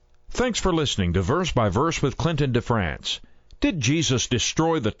Thanks for listening to Verse by Verse with Clinton DeFrance. Did Jesus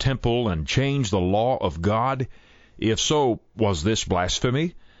destroy the temple and change the law of God? If so, was this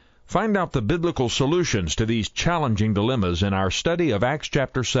blasphemy? Find out the biblical solutions to these challenging dilemmas in our study of Acts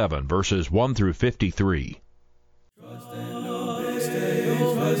chapter 7, verses 1 through 53. Trust and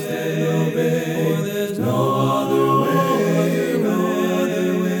obey, trust and obey, for there's no other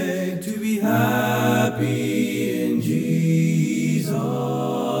way to be happy in Jesus,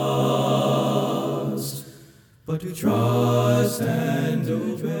 but to trust and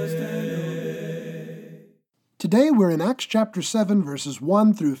obey. Today we're in Acts chapter 7, verses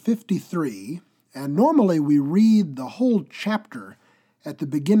 1 through 53, and normally we read the whole chapter at the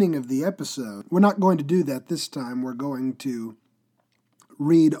beginning of the episode. We're not going to do that this time. We're going to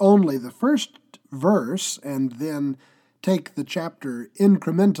read only the first verse and then take the chapter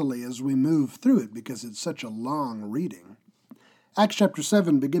incrementally as we move through it because it's such a long reading. Acts chapter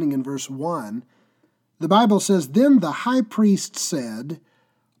 7, beginning in verse 1, the Bible says, "Then the high priest said,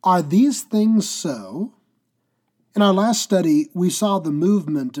 'Are these things so?'" In our last study, we saw the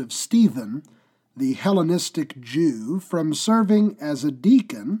movement of Stephen, the Hellenistic Jew, from serving as a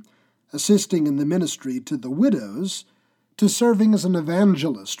deacon, assisting in the ministry to the widows, to serving as an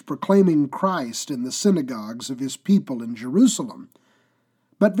evangelist, proclaiming Christ in the synagogues of his people in Jerusalem.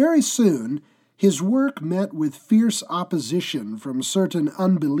 But very soon, his work met with fierce opposition from certain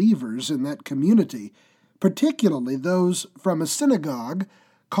unbelievers in that community, particularly those from a synagogue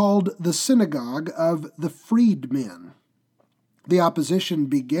called the Synagogue of the Freedmen. The opposition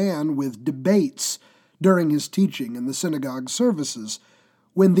began with debates during his teaching in the synagogue services.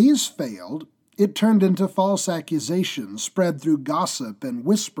 When these failed, it turned into false accusations spread through gossip and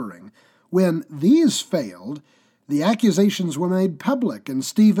whispering. When these failed, the accusations were made public, and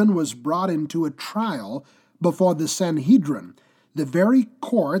Stephen was brought into a trial before the Sanhedrin, the very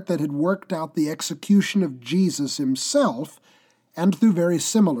court that had worked out the execution of Jesus himself, and through very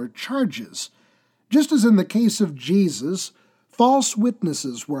similar charges. Just as in the case of Jesus, false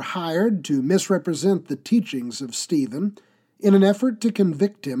witnesses were hired to misrepresent the teachings of Stephen in an effort to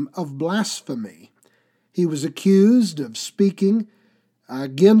convict him of blasphemy. He was accused of speaking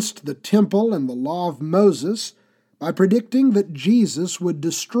against the temple and the law of Moses by predicting that Jesus would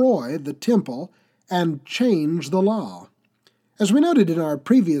destroy the temple and change the law. As we noted in our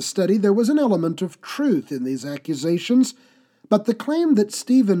previous study, there was an element of truth in these accusations, but the claim that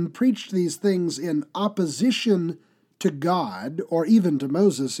Stephen preached these things in opposition to God, or even to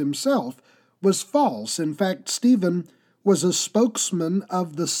Moses himself, was false. In fact, Stephen was a spokesman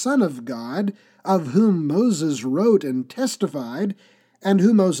of the Son of God, of whom Moses wrote and testified, and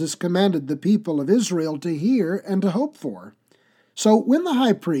who Moses commanded the people of Israel to hear and to hope for. So when the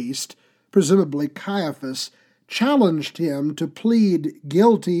high priest, presumably Caiaphas, challenged him to plead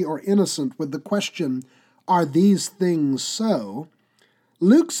guilty or innocent with the question, "Are these things so?"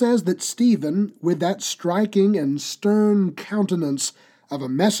 Luke says that Stephen, with that striking and stern countenance of a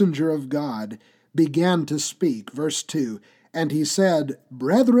messenger of God, began to speak. Verse 2, "And he said,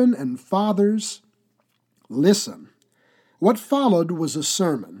 'Brethren and fathers, listen.'" What followed was a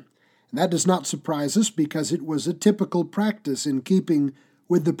sermon. And that does not surprise us because it was a typical practice in keeping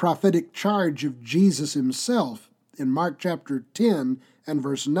with the prophetic charge of Jesus himself in Mark chapter 10 and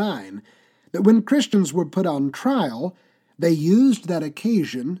verse 9, that when Christians were put on trial, they used that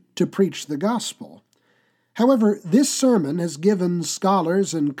occasion to preach the gospel. However, this sermon has given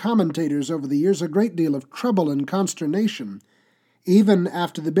scholars and commentators over the years a great deal of trouble and consternation. Even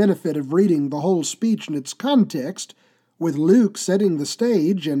after the benefit of reading the whole speech in its context, with Luke setting the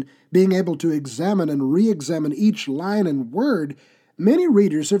stage and being able to examine and re-examine each line and word, many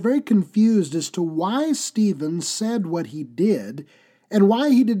readers are very confused as to why Stephen said what he did and why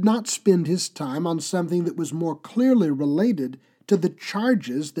he did not spend his time on something that was more clearly related to the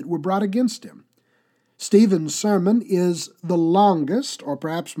charges that were brought against him. Stephen's sermon is the longest, or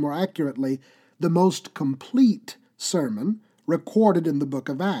perhaps more accurately, the most complete sermon recorded in the book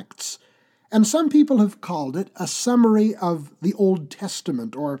of Acts, and some people have called it a summary of the Old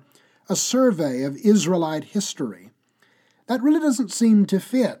Testament or a survey of Israelite history. That really doesn't seem to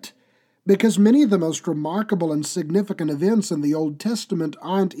fit, because many of the most remarkable and significant events in the Old Testament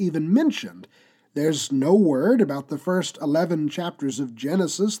aren't even mentioned. There's no word about the first 11 chapters of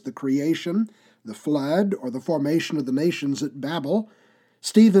Genesis, the creation, the flood, or the formation of the nations at Babel.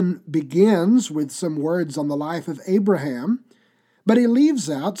 Stephen begins with some words on the life of Abraham, but he leaves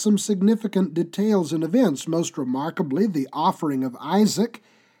out some significant details and events, most remarkably the offering of Isaac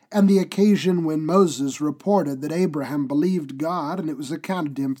and the occasion when Moses reported that Abraham believed God and it was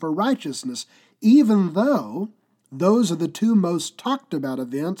accounted to him for righteousness, even though those are the two most talked about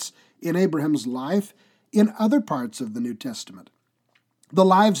events in Abraham's life in other parts of the New Testament. The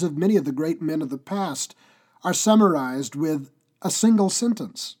lives of many of the great men of the past are summarized with a single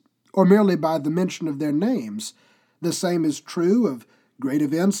sentence, or merely by the mention of their names. The same is true of great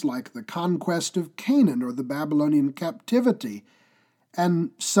events like the conquest of Canaan or the Babylonian captivity,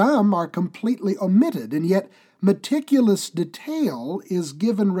 and some are completely omitted, and yet meticulous detail is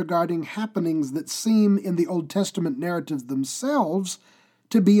given regarding happenings that seem in the Old Testament narratives themselves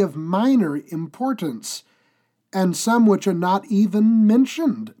to be of minor importance, and some which are not even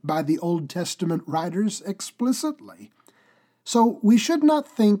mentioned by the Old Testament writers explicitly. So we should not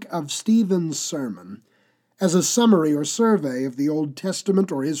think of Stephen's sermon as a summary or survey of the Old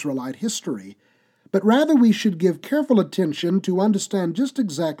Testament or Israelite history, but rather we should give careful attention to understand just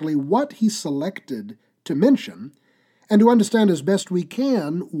exactly what he selected to mention, and to understand as best we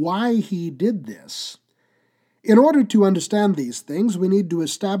can why he did this. In order to understand these things, we need to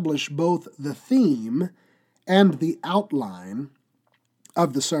establish both the theme and the outline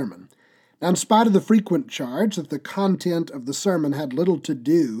of the sermon. Now, in spite of the frequent charge that the content of the sermon had little to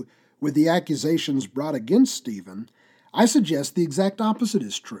do with the accusations brought against Stephen, I suggest the exact opposite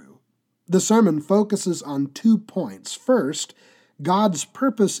is true. The sermon focuses on 2 points. First, God's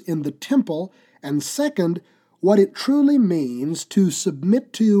purpose in the temple, and second, what it truly means to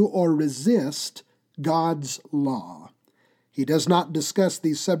submit to or resist God's law. He does not discuss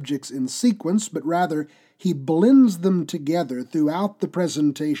these subjects in sequence, but rather he blends them together throughout the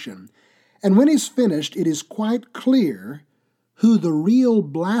presentation. And when he's finished, it is quite clear who the real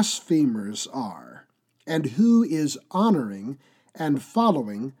blasphemers are and who is honoring and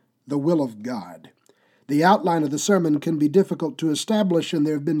following the will of God. The outline of the sermon can be difficult to establish, and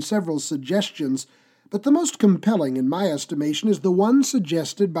there have been several suggestions, but the most compelling, in my estimation, is the one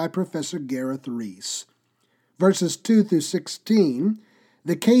suggested by Professor Gareth Rees. Verses 2 through 16,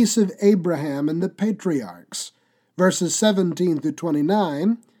 the case of Abraham and the patriarchs. Verses 17 through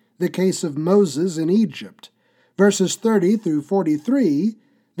 29, the case of Moses in Egypt. Verses 30 through 43,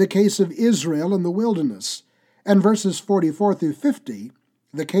 the case of Israel in the wilderness. And verses 44 through 50,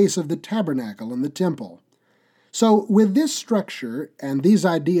 the case of the tabernacle and the temple. So, with this structure and these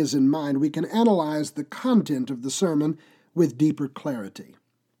ideas in mind, we can analyze the content of the sermon with deeper clarity.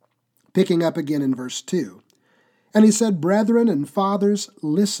 Picking up again in verse 2. And he said, "Brethren and fathers,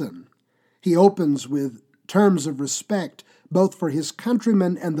 listen." He opens with terms of respect, both for his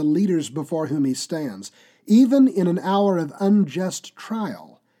countrymen and the leaders before whom he stands, even in an hour of unjust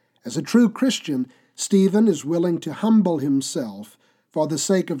trial. As a true Christian, Stephen is willing to humble himself for the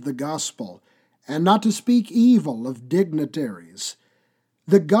sake of the gospel, and not to speak evil of dignitaries.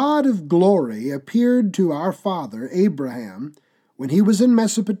 The God of glory appeared to our father Abraham when he was in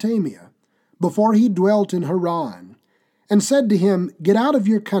Mesopotamia, before he dwelt in Haran, and said to him, "Get out of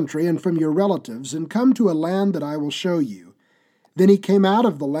your country and from your relatives, and come to a land that I will show you." Then he came out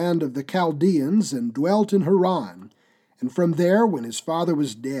of the land of the Chaldeans and dwelt in Haran, and from there, when his father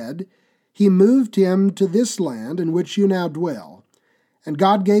was dead, he moved him to this land in which you now dwell. And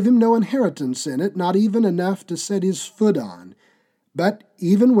God gave him no inheritance in it, not even enough to set his foot on. But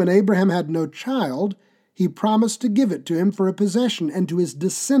even when Abraham had no child, he promised to give it to him for a possession and to his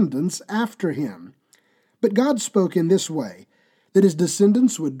descendants after him. But God spoke in this way, that his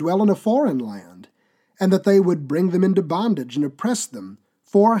descendants would dwell in a foreign land, and that they would bring them into bondage and oppress them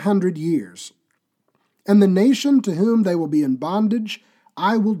 400 years. And the nation to whom they will be in bondage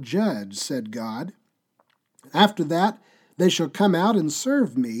I will judge, said God. After that, they shall come out and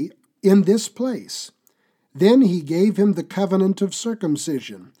serve me in this place. Then he gave him the covenant of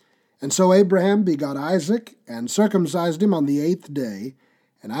circumcision. And so Abraham begot Isaac, and circumcised him on the 8th day.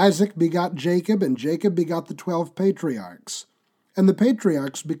 And Isaac begot Jacob, and Jacob begot the 12 patriarchs. And the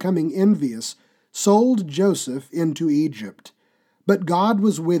patriarchs, becoming envious, sold Joseph into Egypt. But God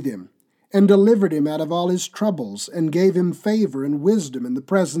was with him, and delivered him out of all his troubles, and gave him favor and wisdom in the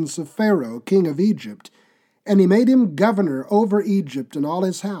presence of Pharaoh, king of Egypt. And he made him governor over Egypt and all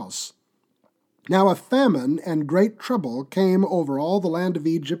his house. Now a famine and great trouble came over all the land of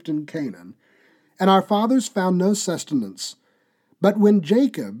Egypt and Canaan, and our fathers found no sustenance. But when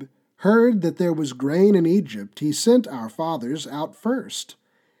Jacob heard that there was grain in Egypt, he sent our fathers out first.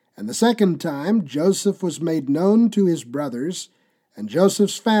 And the second time Joseph was made known to his brothers, and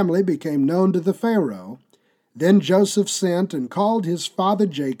Joseph's family became known to the Pharaoh. Then Joseph sent and called his father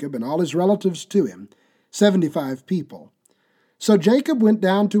Jacob and all his relatives to him, 75 people. So Jacob went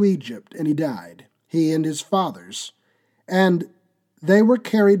down to Egypt, and he died, he and his fathers. And they were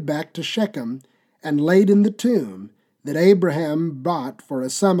carried back to Shechem and laid in the tomb that Abraham bought for a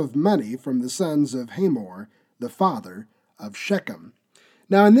sum of money from the sons of Hamor, the father of Shechem.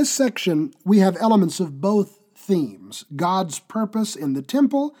 Now, in this section, we have elements of both themes, God's purpose in the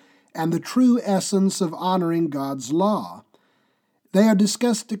temple and the true essence of honoring God's law. They are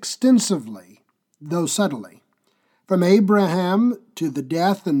discussed extensively, though subtly. From Abraham to the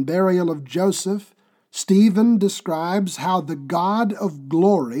death and burial of Joseph, Stephen describes how the God of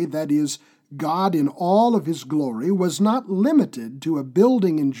glory, that is, God in all of his glory, was not limited to a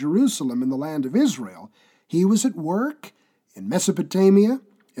building in Jerusalem in the land of Israel. He was at work in Mesopotamia,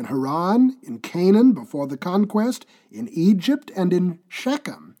 in Haran, in Canaan before the conquest, in Egypt, and in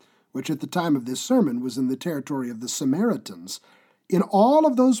Shechem, which at the time of this sermon was in the territory of the Samaritans. In all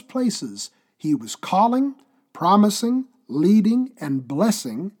of those places, he was calling, promising, leading, and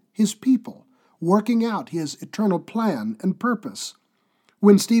blessing his people, working out his eternal plan and purpose.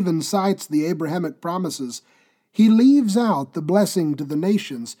 When Stephen cites the Abrahamic promises, he leaves out the blessing to the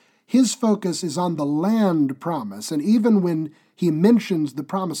nations. His focus is on the land promise, and even when he mentions the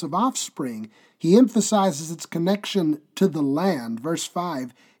promise of offspring, he emphasizes its connection to the land. Verse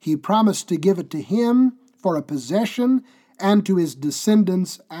 5, he promised to give it to him for a possession and to his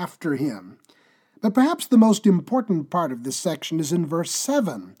descendants after him. But perhaps the most important part of this section is in verse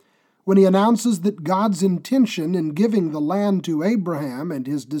 7, when he announces that God's intention in giving the land to Abraham and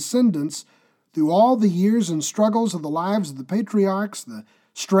his descendants through all the years and struggles of the lives of the patriarchs, the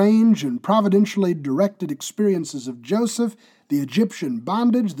strange and providentially directed experiences of Joseph, the Egyptian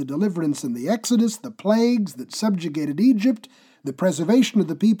bondage, the deliverance in the Exodus, the plagues that subjugated Egypt, the preservation of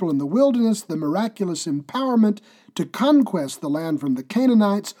the people in the wilderness, the miraculous empowerment to conquest the land from the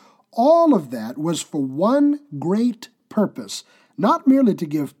Canaanites, all of that was for one great purpose, not merely to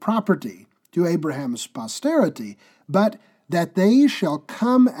give property to Abraham's posterity, but that they shall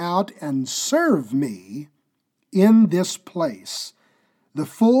come out and serve me in this place. The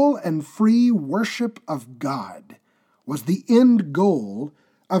full and free worship of God was the end goal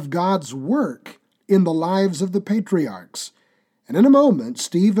of God's work in the lives of the patriarchs. And in a moment,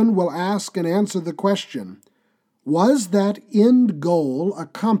 Stephen will ask and answer the question, was that end goal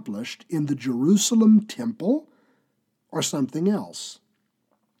accomplished in the Jerusalem temple or something else?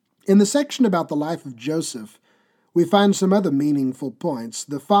 In the section about the life of Joseph, we find some other meaningful points.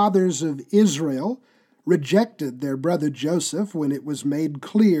 The fathers of Israel rejected their brother Joseph when it was made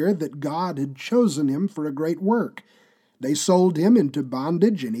clear that God had chosen him for a great work. They sold him into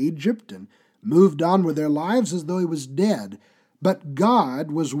bondage in Egypt and moved on with their lives as though he was dead. But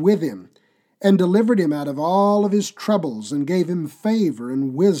God was with him and delivered him out of all of his troubles and gave him favor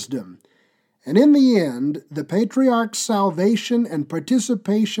and wisdom. And in the end, the patriarch's salvation and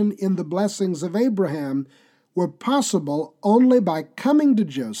participation in the blessings of Abraham were possible only by coming to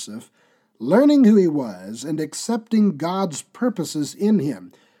Joseph, learning who he was, and accepting God's purposes in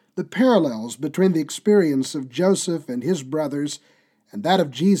him. The parallels between the experience of Joseph and his brothers and that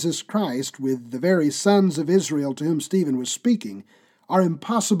of Jesus Christ with the very sons of Israel to whom Stephen was speaking are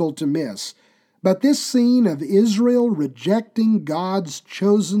impossible to miss. But this scene of Israel rejecting God's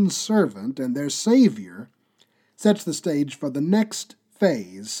chosen servant and their Savior sets the stage for the next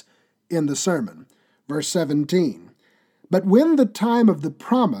phase in the sermon. Verse 17, but when the time of the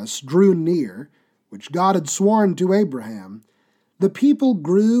promise drew near, which God had sworn to Abraham, the people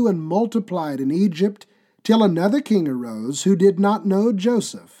grew and multiplied in Egypt, till another king arose who did not know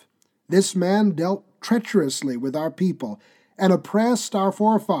Joseph. This man dealt treacherously with our people and oppressed our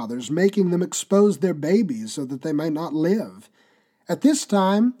forefathers, making them expose their babies so that they might not live. At this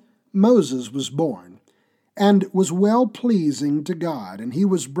time Moses was born, and was well-pleasing to God, and he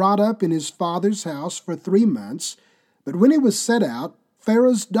was brought up in his father's house for 3 months. But when he was set out,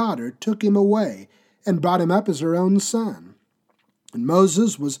 Pharaoh's daughter took him away, and brought him up as her own son. And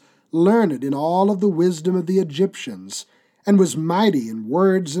Moses was learned in all of the wisdom of the Egyptians, and was mighty in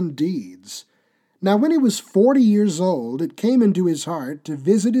words and deeds. Now when he was 40 years old, it came into his heart to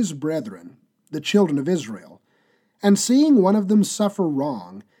visit his brethren, the children of Israel. And seeing one of them suffer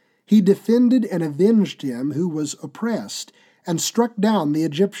wrong, he defended and avenged him who was oppressed, and struck down the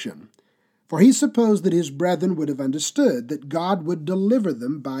Egyptian. For he supposed that his brethren would have understood that God would deliver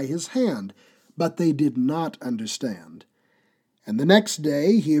them by his hand, but they did not understand. And the next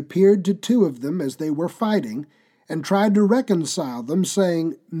day he appeared to 2 of them as they were fighting, and tried to reconcile them,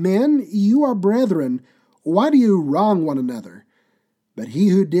 saying, Men, you are brethren, why do you wrong one another? But he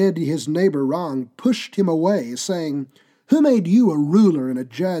who did his neighbor wrong pushed him away, saying, Who made you a ruler and a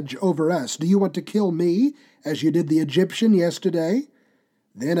judge over us? Do you want to kill me, as you did the Egyptian yesterday?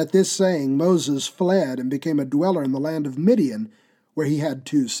 Then at this saying Moses fled and became a dweller in the land of Midian, where he had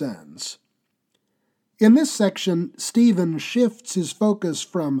 2 sons. In this section, Stephen shifts his focus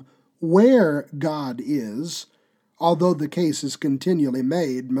from where God is Although the case is continually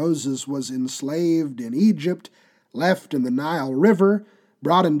made, Moses was enslaved in Egypt, left in the Nile River,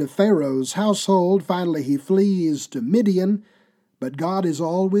 brought into Pharaoh's household, finally he flees to Midian, but God is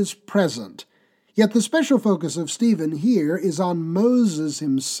always present. Yet the special focus of Stephen here is on Moses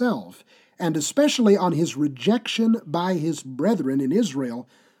himself, and especially on his rejection by his brethren in Israel,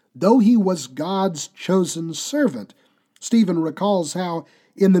 though he was God's chosen servant. Stephen recalls how,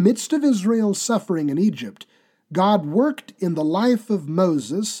 in the midst of Israel's suffering in Egypt, God worked in the life of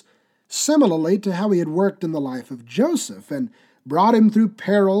Moses similarly to how he had worked in the life of Joseph, and brought him through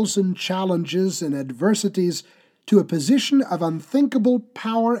perils and challenges and adversities to a position of unthinkable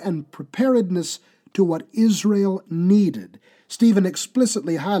power and preparedness to what Israel needed. Stephen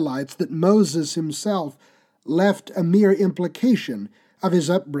explicitly highlights that Moses himself left a mere implication of his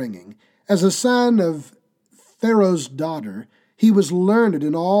upbringing. As a son of Pharaoh's daughter, he was learned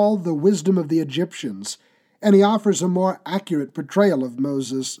in all the wisdom of the Egyptians, and he offers a more accurate portrayal of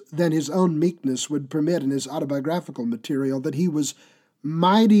Moses than his own meekness would permit in his autobiographical material, that he was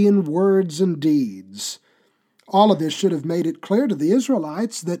mighty in words and deeds. All of this should have made it clear to the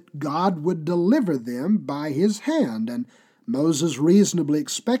Israelites that God would deliver them by his hand, and Moses reasonably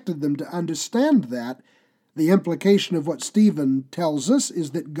expected them to understand that. The implication of what Stephen tells us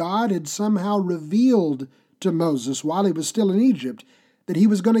is that God had somehow revealed to Moses while he was still in Egypt that he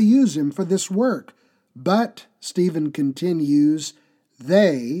was going to use him for this work. But, Stephen continues,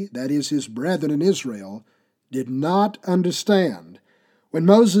 they, that is his brethren in Israel, did not understand. When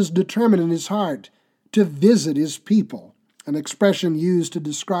Moses determined in his heart to visit his people, an expression used to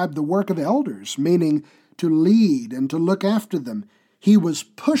describe the work of elders, meaning to lead and to look after them, he was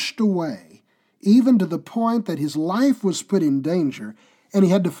pushed away, even to the point that his life was put in danger, and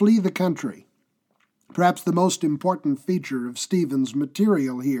he had to flee the country. Perhaps the most important feature of Stephen's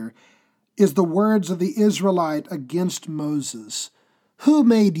material here is the words of the Israelite against Moses. Who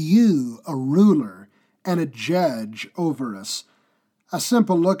made you a ruler and a judge over us? A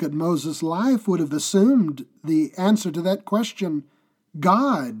simple look at Moses' life would have assumed the answer to that question.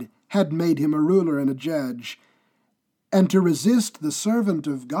 God had made him a ruler and a judge, and to resist the servant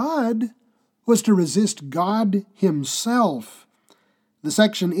of God was to resist God himself. The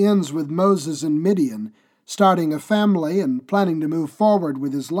section ends with Moses in Midian, starting a family and planning to move forward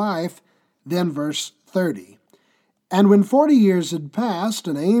with his life. Then verse 30. And when 40 years had passed,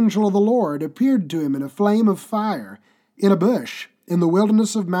 an angel of the Lord appeared to him in a flame of fire in a bush in the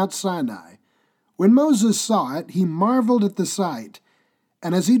wilderness of Mount Sinai. When Moses saw it, he marveled at the sight.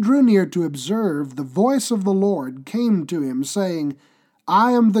 And as he drew near to observe, the voice of the Lord came to him, saying,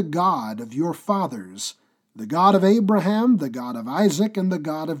 I am the God of your fathers, the God of Abraham, the God of Isaac, and the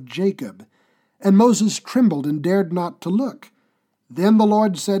God of Jacob. And Moses trembled and dared not to look. Then the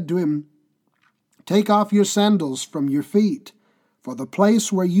Lord said to him, Take off your sandals from your feet, for the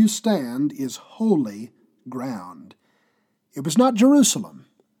place where you stand is holy ground. It was not Jerusalem.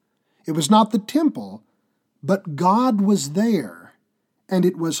 It was not the temple, but God was there, and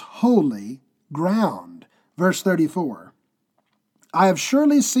it was holy ground. Verse 34. I have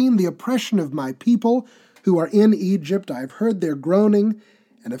surely seen the oppression of my people who are in Egypt. I have heard their groaning,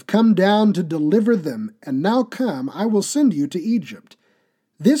 and have come down to deliver them. And now come, I will send you to Egypt.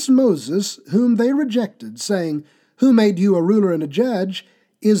 This Moses, whom they rejected, saying, Who made you a ruler and a judge,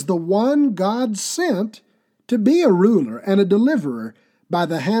 is the one God sent to be a ruler and a deliverer by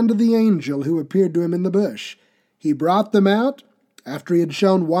the hand of the angel who appeared to him in the bush. He brought them out, after he had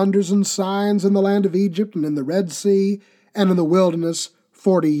shown wonders and signs in the land of Egypt and in the Red Sea and in the wilderness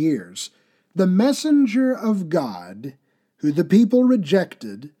 40 years. The messenger of God, who the people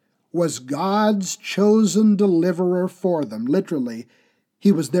rejected, was God's chosen deliverer for them. Literally,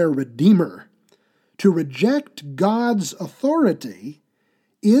 he was their redeemer. To reject God's authority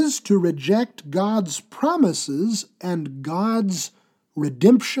is to reject God's promises and God's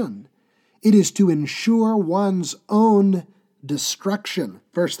redemption. It is to ensure one's own destruction.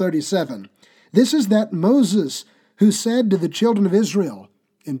 Verse 37. This is that Moses who said to the children of Israel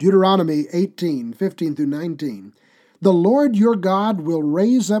in Deuteronomy 18, 15 through 19, The Lord your God will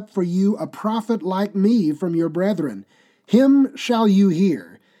raise up for you a prophet like me from your brethren. Him shall you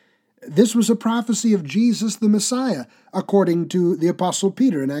hear. This was a prophecy of Jesus the Messiah, according to the Apostle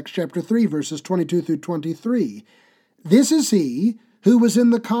Peter in Acts chapter 3, verses 22 through 23. This is he who was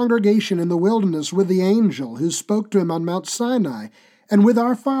in the congregation in the wilderness with the angel who spoke to him on Mount Sinai, and with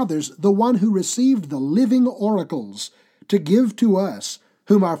our fathers, the one who received the living oracles to give to us,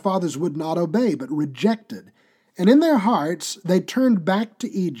 whom our fathers would not obey, but rejected. And in their hearts they turned back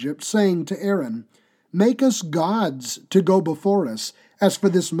to Egypt, saying to Aaron, Make us gods to go before us. As for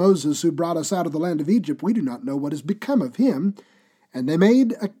this Moses who brought us out of the land of Egypt, we do not know what has become of him. And they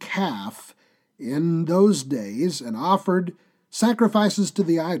made a calf in those days and offered sacrifices to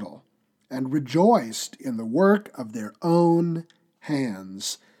the idol and rejoiced in the work of their own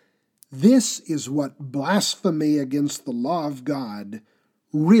hands. This is what blasphemy against the law of God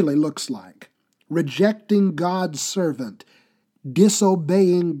really looks like. Rejecting God's servant,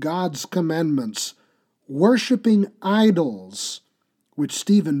 disobeying God's commandments, worshiping idols, which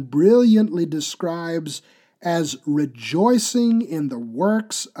Stephen brilliantly describes as rejoicing in the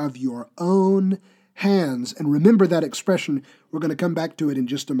works of your own hands. And remember that expression. We're going to come back to it in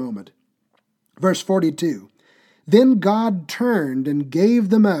just a moment. Verse 42, Then God turned and gave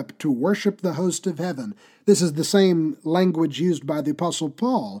them up to worship the host of heaven. This is the same language used by the Apostle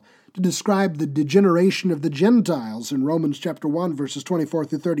Paul to describe the degeneration of the Gentiles in Romans chapter 1, verses 24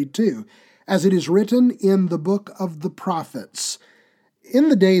 through 32, as it is written in the book of the prophets. In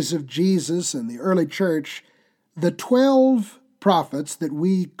the days of Jesus and the early church, the 12 prophets that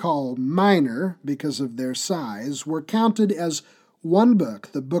we call minor because of their size were counted as one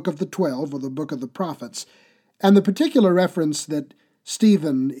book, the book of the 12 or the book of the prophets. And the particular reference that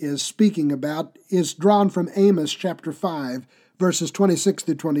Stephen is speaking about is drawn from Amos chapter 5, verses 26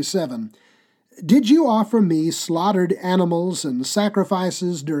 through 27. Did you offer me slaughtered animals and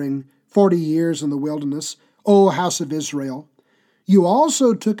sacrifices during 40 years in the wilderness, O house of Israel? You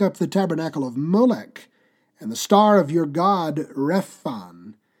also took up the tabernacle of Molech and the star of your god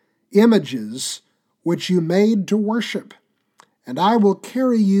Rephan, images which you made to worship, and I will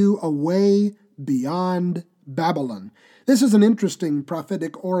carry you away beyond Babylon. This is an interesting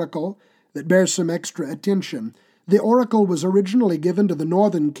prophetic oracle that bears some extra attention. The oracle was originally given to the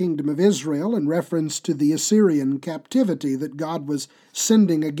northern kingdom of Israel in reference to the Assyrian captivity that God was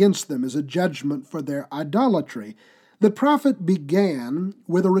sending against them as a judgment for their idolatry. The prophet began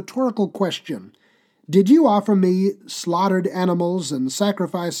with a rhetorical question. Did you offer me slaughtered animals and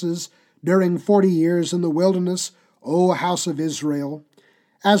sacrifices during 40 years in the wilderness, O house of Israel?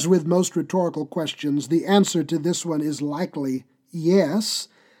 As with most rhetorical questions, the answer to this one is likely yes,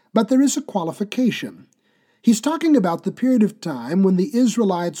 but there is a qualification. He's talking about the period of time when the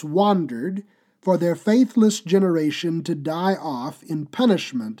Israelites wandered for their faithless generation to die off in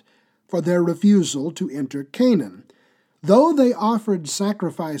punishment for their refusal to enter Canaan. Though they offered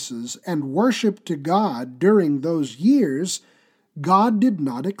sacrifices and worship to God during those years, God did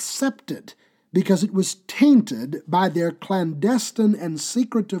not accept it because it was tainted by their clandestine and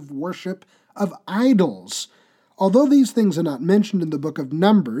secretive worship of idols. Although these things are not mentioned in the book of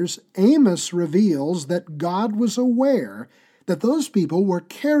Numbers, Amos reveals that God was aware that those people were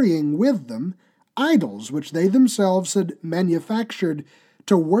carrying with them idols which they themselves had manufactured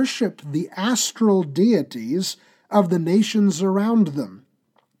to worship the astral deities of the nations around them.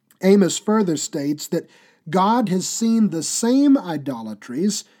 Amos further states that God has seen the same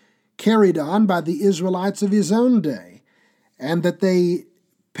idolatries carried on by the Israelites of his own day, and that they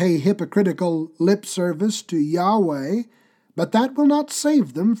pay hypocritical lip service to Yahweh, but that will not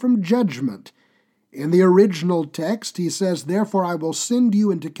save them from judgment. In the original text, he says, "Therefore I will send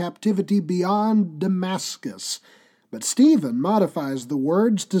you into captivity beyond Damascus." But Stephen modifies the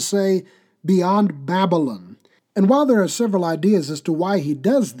words to say, "beyond Babylon." And while there are several ideas as to why he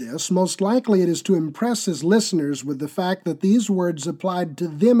does this, most likely it is to impress his listeners with the fact that these words applied to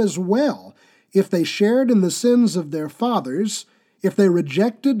them as well. If they shared in the sins of their fathers, if they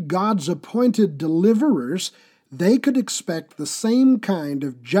rejected God's appointed deliverers, they could expect the same kind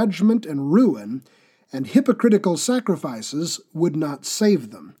of judgment and ruin, and hypocritical sacrifices would not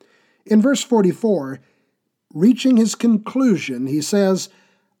save them. In verse 44, reaching his conclusion, he says,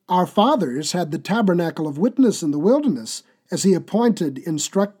 "Our fathers had the tabernacle of witness in the wilderness, as he appointed,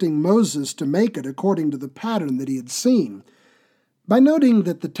 instructing Moses to make it according to the pattern that he had seen." By noting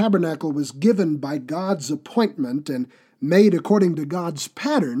that the tabernacle was given by God's appointment and made according to God's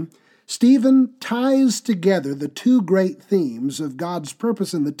pattern, Stephen ties together the two great themes of God's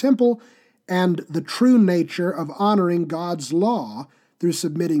purpose in the temple and the true nature of honoring God's law through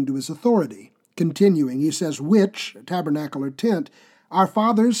submitting to his authority. Continuing, he says, "Which," tabernacle or tent, "our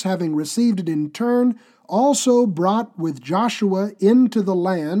fathers, having received it in turn, also brought with Joshua into the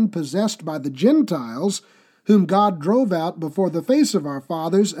land possessed by the Gentiles, whom God drove out before the face of our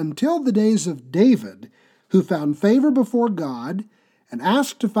fathers until the days of David, who found favor before God and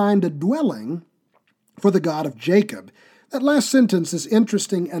asked to find a dwelling for the God of Jacob." That last sentence is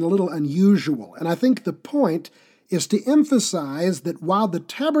interesting and a little unusual, and I think the point is to emphasize that while the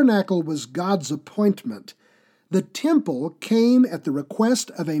tabernacle was God's appointment, the temple came at the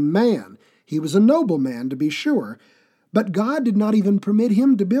request of a man. He was a nobleman, to be sure, but God did not even permit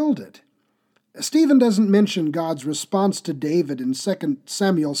him to build it. Stephen doesn't mention God's response to David in 2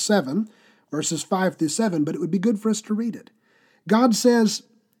 Samuel 7, verses 5 through 7, but it would be good for us to read it. God says,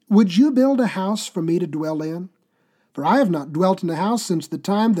 "Would you build a house for me to dwell in? For I have not dwelt in a house since the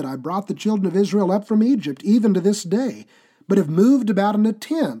time that I brought the children of Israel up from Egypt, even to this day, but have moved about in a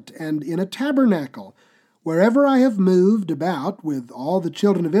tent and in a tabernacle. Wherever I have moved about with all the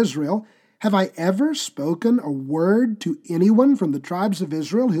children of Israel, have I ever spoken a word to anyone from the tribes of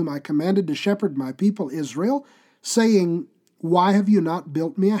Israel whom I commanded to shepherd my people Israel, saying, 'Why have you not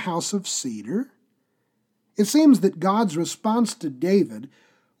built me a house of cedar?'" It seems that God's response to David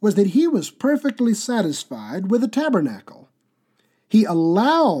was that he was perfectly satisfied with the tabernacle. He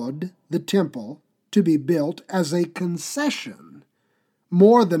allowed the temple to be built as a concession,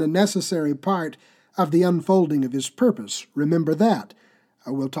 more than a necessary part of the unfolding of his purpose. Remember that.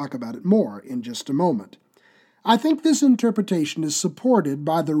 We'll talk about it more in just a moment. I think this interpretation is supported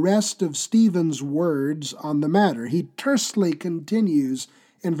by the rest of Stephen's words on the matter. He tersely continues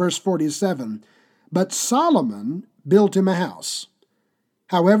in verse 47, "But Solomon built him a house.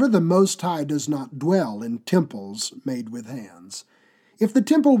 However, the Most High does not dwell in temples made with hands." If the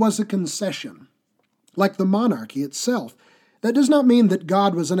temple was a concession, like the monarchy itself, that does not mean that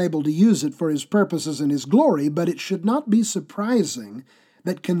God was unable to use it for his purposes and his glory, but it should not be surprising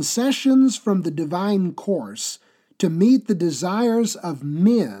that concessions from the divine course to meet the desires of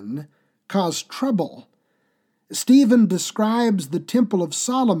men cause trouble. Stephen describes the Temple of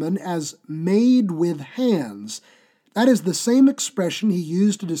Solomon as made with hands. That is the same expression he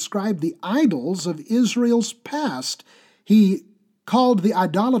used to describe the idols of Israel's past. He called the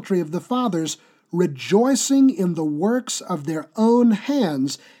idolatry of the fathers rejoicing in the works of their own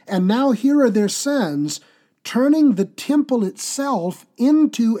hands, and now here are their sons turning the temple itself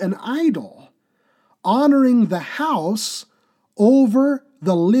into an idol, honoring the house over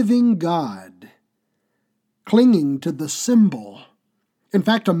the living God, clinging to the symbol, in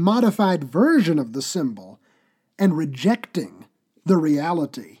fact, a modified version of the symbol, and rejecting the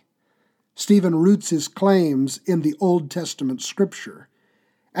reality. Stephen roots his claims in the Old Testament scripture.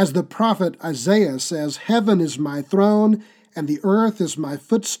 As the prophet Isaiah says, "Heaven is my throne, and the earth is my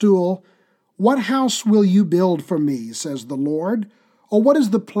footstool. What house will you build for me, says the Lord? Or what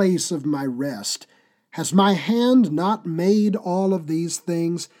is the place of my rest? Has my hand not made all of these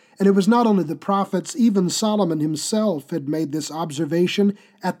things?" And it was not only the prophets, even Solomon himself had made this observation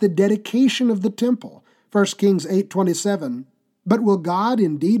at the dedication of the temple. 1 Kings 8:27, "But will God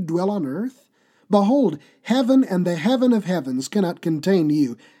indeed dwell on earth? Behold, heaven and the heaven of heavens cannot contain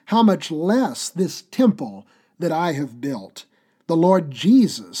you. How much less this temple that I have built?" The Lord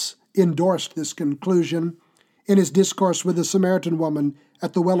Jesus endorsed this conclusion in his discourse with the Samaritan woman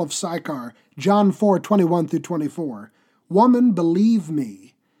at the well of Sychar, John 4:21-24. "Woman, believe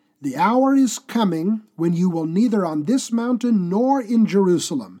me, the hour is coming when you will neither on this mountain nor in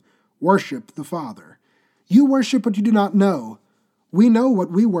Jerusalem worship the Father. You worship what you do not know. We know what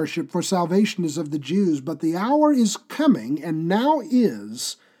we worship, for salvation is of the Jews, but the hour is coming, and now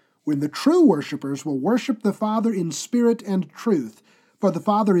is, when the true worshipers will worship the Father in spirit and truth, for the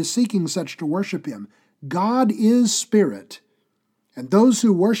Father is seeking such to worship him. God is spirit, and those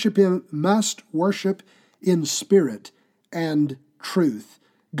who worship him must worship in spirit and truth.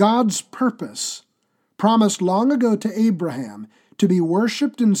 God's purpose, promised long ago to Abraham, to be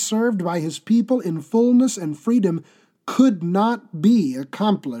worshipped and served by his people in fullness and freedom, could not be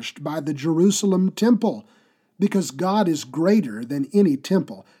accomplished by the Jerusalem temple, because God is greater than any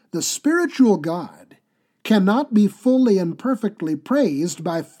temple. The spiritual God cannot be fully and perfectly praised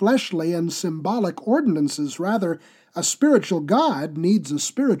by fleshly and symbolic ordinances. Rather, a spiritual God needs a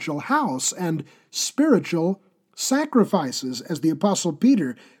spiritual house and spiritual sacrifices, as the Apostle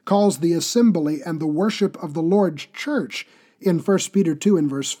Peter calls the assembly and the worship of the Lord's church in 1 Peter 2 and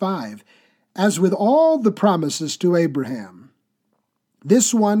verse 5. As with all the promises to Abraham,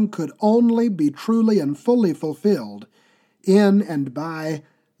 this one could only be truly and fully fulfilled in and by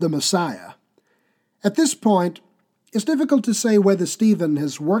the Messiah. At this point, it's difficult to say whether Stephen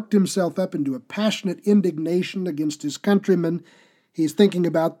has worked himself up into a passionate indignation against his countrymen. He's thinking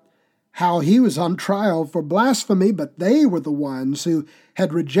about how he was on trial for blasphemy, but they were the ones who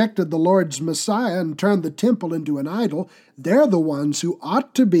had rejected the Lord's Messiah and turned the temple into an idol. They're the ones who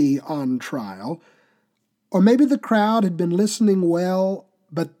ought to be on trial. Or maybe the crowd had been listening well,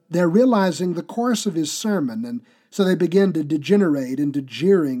 but they're realizing the course of his sermon, and so they begin to degenerate into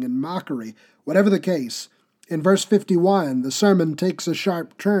jeering and mockery. Whatever the case, in verse 51, the sermon takes a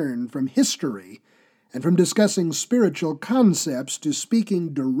sharp turn from history and from discussing spiritual concepts to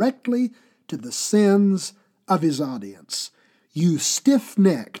speaking directly to the sins of his audience. You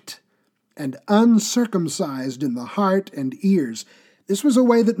stiff-necked and uncircumcised in the heart and ears. This was a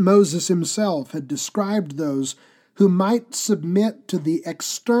way that Moses himself had described those who might submit to the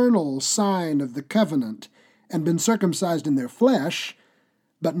external sign of the covenant and been circumcised in their flesh,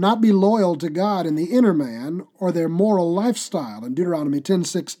 but not be loyal to God in the inner man or their moral lifestyle. In Deuteronomy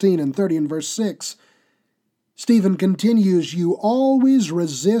 10:16 and 30 in verse 6, Stephen continues, you always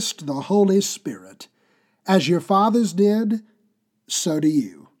resist the Holy Spirit. As your fathers did, so do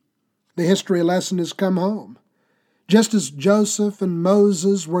you. The history lesson has come home. Just as Joseph and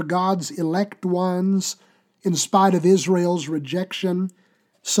Moses were God's elect ones, in spite of Israel's rejection,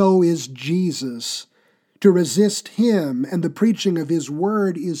 so is Jesus. To resist him and the preaching of his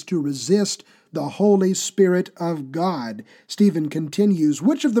word is to resist the Holy Spirit of God. Stephen continues,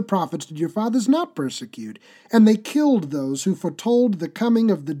 which of the prophets did your fathers not persecute? And they killed those who foretold the coming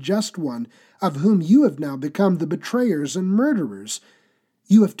of the just one, of whom you have now become the betrayers and murderers.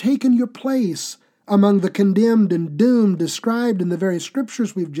 You have taken your place among the condemned and doomed described in the very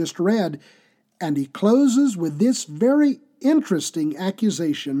scriptures we've just read. And he closes with this very interesting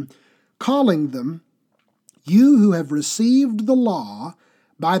accusation, calling them, you who have received the law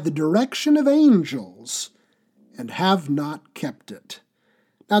by the direction of angels and have not kept it.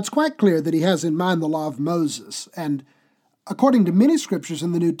 Now it's quite clear that he has in mind the law of Moses, and according to many scriptures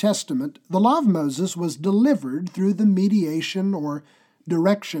in the New Testament, the law of Moses was delivered through the mediation or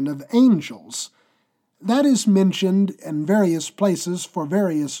direction of angels. That is mentioned in various places for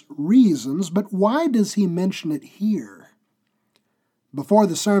various reasons, but why does he mention it here? Before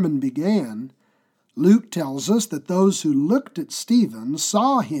the sermon began, Luke tells us that those who looked at Stephen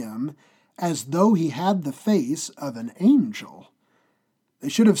saw him as though he had the face of an angel. They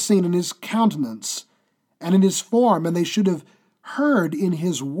should have seen in his countenance and in his form, and they should have heard in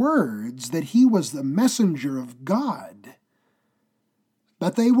his words that he was the messenger of God.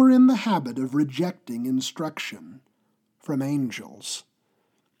 But they were in the habit of rejecting instruction from angels.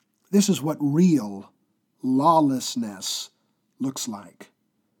 This is what real lawlessness looks like.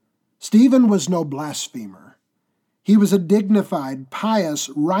 Stephen was no blasphemer. He was a dignified,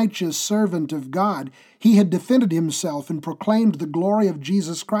 pious, righteous servant of God. He had defended himself and proclaimed the glory of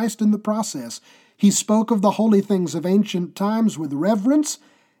Jesus Christ in the process. He spoke of the holy things of ancient times with reverence,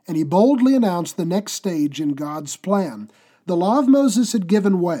 and he boldly announced the next stage in God's plan. The law of Moses had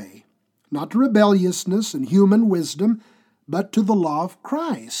given way, not to rebelliousness and human wisdom, but to the law of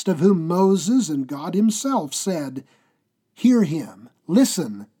Christ, of whom Moses and God himself said, hear him,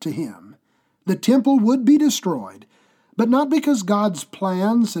 listen to him. The temple would be destroyed, but not because God's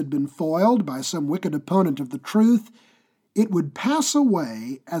plans had been foiled by some wicked opponent of the truth. It would pass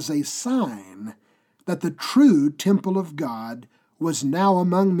away as a sign that the true temple of God was now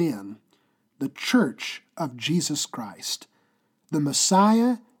among men, the church of Jesus Christ. The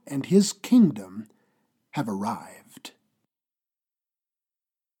Messiah and his kingdom have arrived.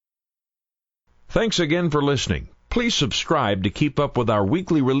 Thanks again for listening. Please subscribe to keep up with our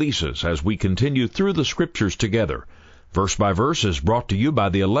weekly releases as we continue through the Scriptures together. Verse by Verse is brought to you by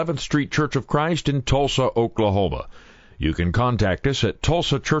the 11th Street Church of Christ in Tulsa, Oklahoma. You can contact us at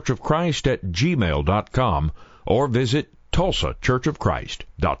tulsachurchofchrist@gmail.com or visit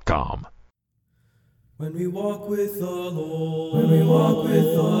tulsachurchofchrist.com. When we walk with the Lord, when we walk with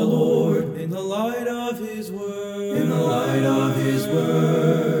the Lord, in the light of his word, in the light of his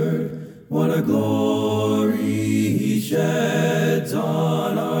word, what a glory he sheds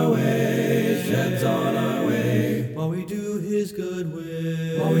on our way, sheds on our way. While we do his good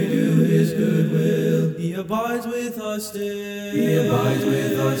will, while we do his good will, he abides with us still, he abides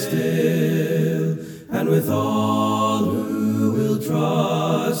with us still, and with all who will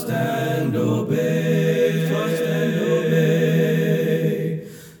trust and obey, trust and obey,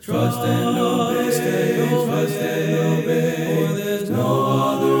 trust and obey, trust and obey, for there's no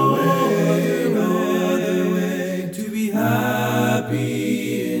other way to be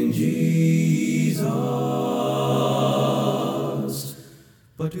happy in Jesus,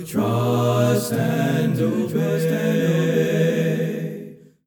 but to trust and obey.